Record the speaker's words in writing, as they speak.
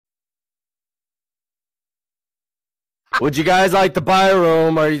Would you guys like to buy a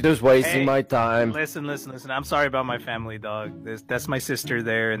room, or are you just wasting my time? Listen. I'm sorry about my family, dog. That's my sister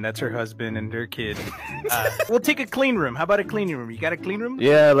there, and that's her husband and her kid. We'll take a clean room. How about a clean room? You got a clean room?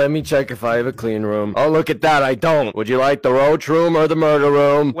 Yeah, let me check if I have a clean room. Oh, look at that. I don't. Would you like the roach room or the murder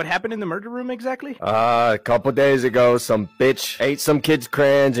room? What happened in the murder room exactly? A couple days ago, some bitch ate some kid's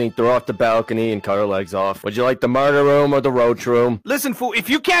crayons and he threw off the balcony and cut her legs off. Would you like the murder room or the roach room? Listen, fool, if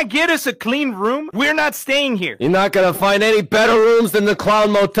you can't get us a clean room, we're not staying here. You're not gonna find any better rooms than the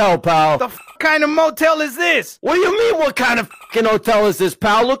Clown Motel, pal. The kind of motel is this? What do you mean, what kind of f***ing hotel is this,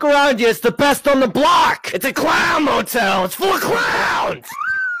 pal? Look around you, it's the best on the block! It's a clown motel! It's full of clowns!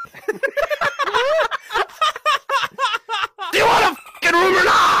 Do you want a f***ing room or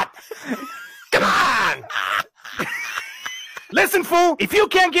not? Come on! Listen, fool, if you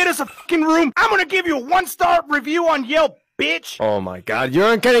can't get us a f***ing room, I'm gonna give you a 1-star review on Yelp, bitch! Oh my god, you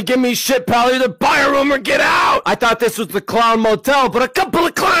aren't gonna give me shit, pal. Either buy a room or get out! I thought this was the Clown Motel, but a couple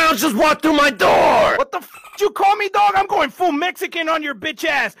of clowns just walked through my door! What the f*** did you call me, dog? I'm going full Mexican on your bitch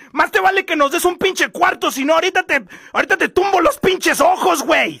ass! Más te vale que nos des un pinche cuarto, si no ahorita te tumbo los pinches ojos,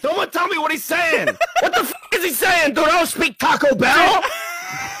 güey! Someone tell me what he's saying! What the f*** is he saying, dude? I don't speak Taco Bell!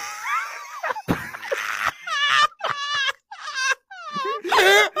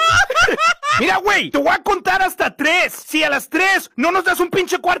 Mira, güey, te voy a contar hasta 3. Si a las 3 no nos das un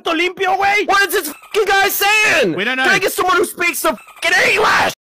pinche cuarto limpio, güey. What is this f***ing guy saying? We don't know. Can I get someone who speaks some f***ing English?